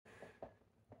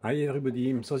Hi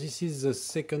everybody, so this is the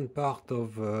second part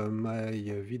of my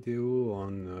video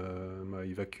on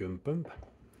my vacuum pump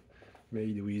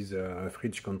made with a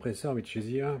fridge compressor, which is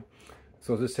here.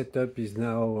 So the setup is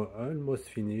now almost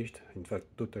finished, in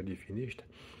fact totally finished.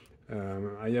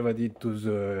 I have added to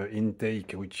the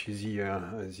intake, which is here,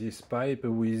 this pipe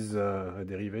with a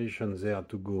derivation there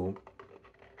to go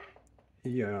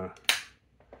here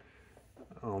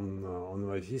on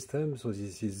my system. So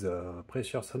this is a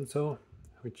pressure sensor,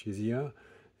 which is here.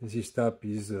 This tap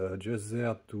is just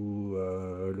there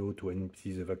to allow to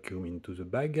empty the vacuum into the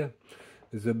bag.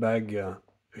 The bag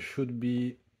should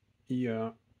be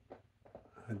here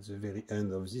at the very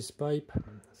end of this pipe.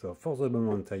 So for the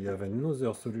moment I have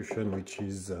another solution which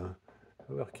is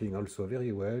working also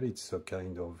very well. It's a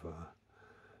kind of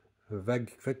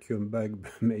vacuum bag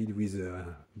made with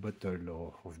a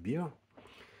bottle of beer.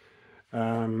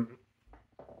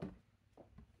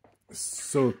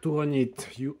 So to run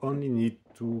it, you only need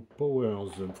to power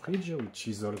the fridge, which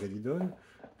is already done,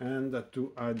 and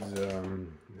to add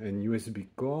an USB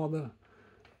cord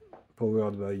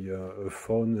powered by a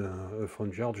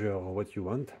phone charger or what you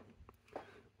want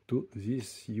to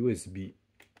this USB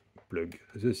plug.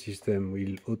 The system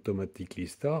will automatically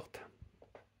start.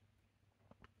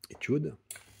 It should.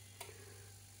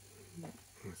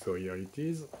 So here it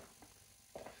is,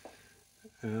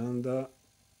 and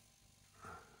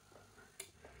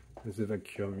the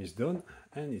vacuum is done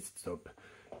and it's stopped.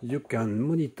 You can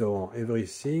monitor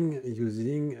everything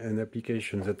using an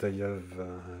application that I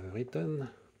have written,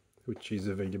 which is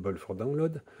available for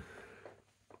download.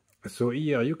 So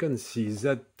here you can see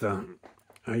that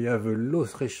I have a low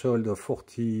threshold of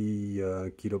 40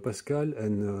 kilopascal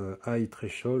and a high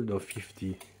threshold of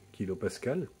 50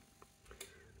 kilopascal.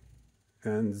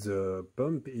 And the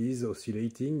pump is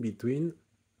oscillating between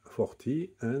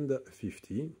 40 and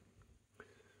 50.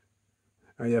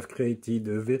 I have created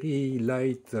a very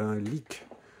light leak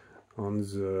on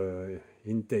the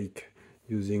intake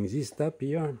using this tap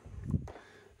here,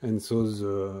 and so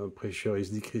the pressure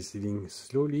is decreasing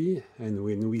slowly, and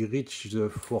when we reach the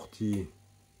 40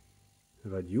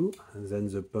 value, then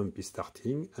the pump is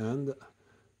starting and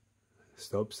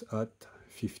stops at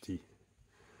 50.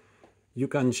 You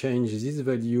can change this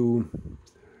value.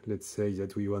 Let's say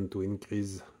that we want to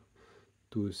increase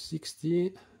to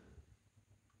 60.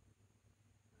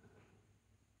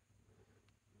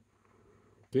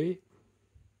 Okay,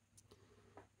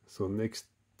 so next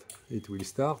it will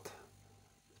start,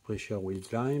 pressure will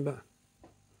climb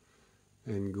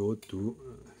and go to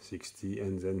 60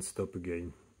 and then stop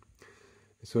again.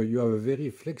 So you have a very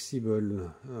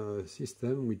flexible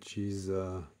system which is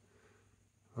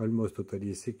almost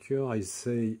totally secure. I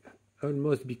say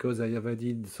almost because I have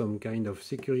added some kind of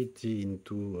security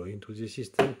into the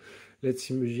system. Let's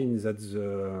imagine that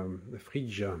the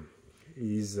fridge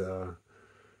is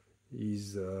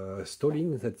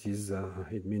stalling. That is,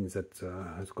 it means that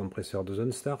the compressor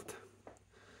doesn't start,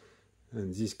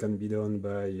 and this can be done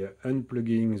by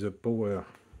unplugging the power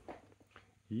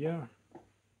here.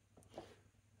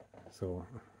 So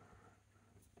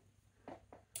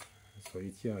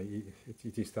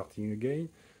it is starting again,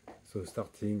 so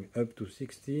starting up to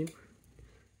 60,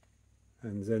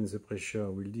 and then the pressure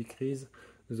will decrease.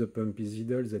 The pump is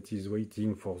idle, that is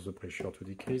waiting for the pressure to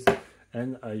decrease,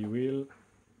 and I will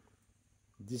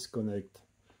disconnect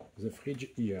the fridge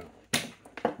here.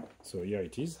 So here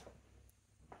it is.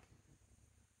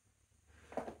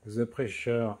 The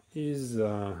pressure is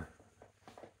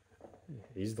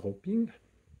dropping,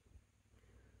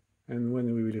 and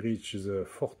when we will reach the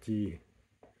 40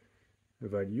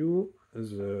 value,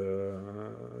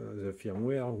 the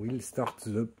firmware will start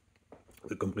the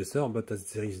compressor, but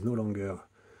as there is no longer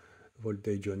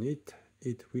voltage on it,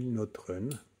 it will not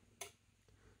run,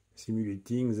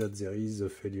 simulating that there is a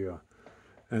failure.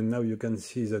 And now you can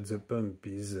see that the pump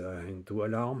is into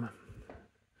alarm.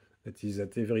 That is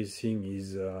that everything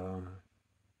is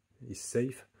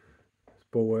safe.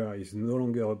 Power is no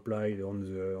longer applied on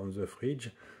the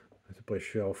fridge. The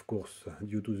pressure, of course,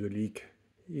 due to the leak,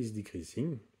 is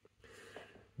decreasing.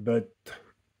 But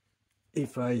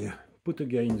if I put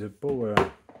again the power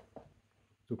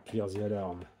to clear the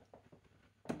alarm,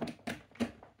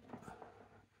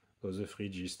 so the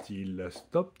fridge is still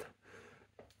stopped,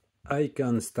 I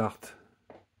can start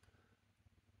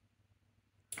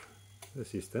the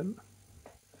system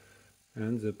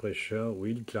and the pressure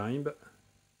will climb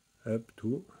up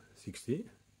to 60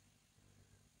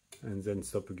 and then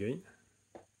stop again,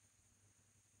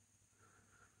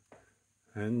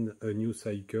 and a new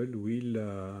cycle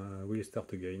will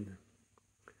start again.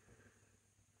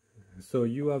 So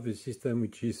you have a system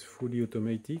which is fully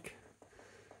automatic.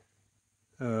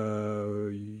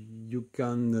 You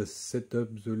can set up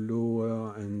the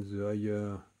lower and the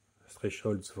higher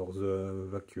thresholds for the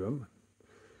vacuum.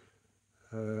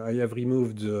 I have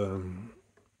removed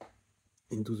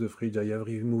into the fridge, I have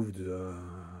removed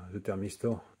the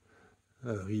thermistor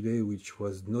relay, which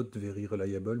was not very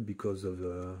reliable because of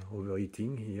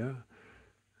overheating here.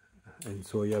 And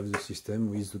so I have the system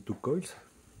with the two coils.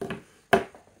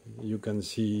 You can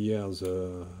see here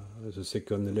the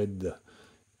second LED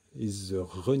is the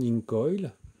running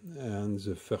coil, and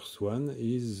the first one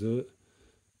is the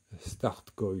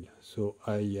start coil. So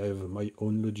I have my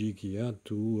own logic here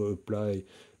to apply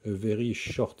a very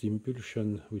short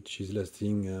impulsion, which is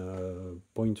lasting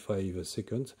 0.5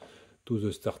 seconds, to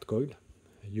the start coil.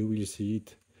 You will see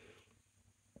it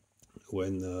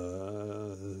when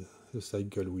the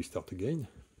cycle will start again.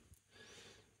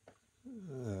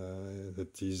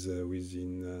 That is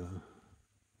within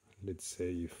let's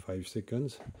say 5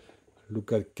 seconds.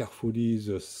 Look at carefully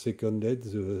the second LED,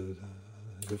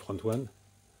 the front one.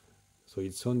 So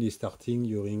it's only starting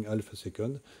during half a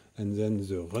second, and then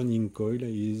the running coil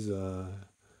is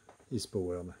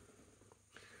powered.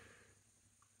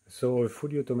 So a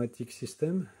fully automatic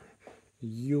system.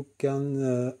 You can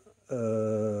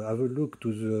have a look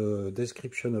to the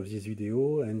description of this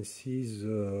video and see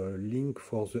the link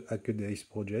for the hackaday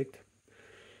project,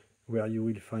 where you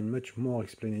will find much more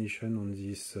explanation on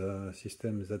this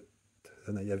system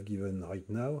than I have given right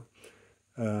now.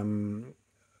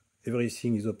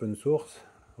 Everything is open source,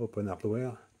 open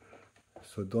hardware,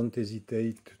 so don't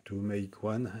hesitate to make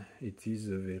one. It is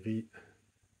a very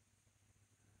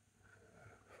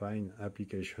fine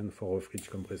application for a fridge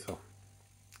compressor.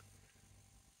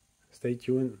 Stay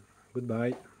tuned.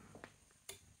 Goodbye.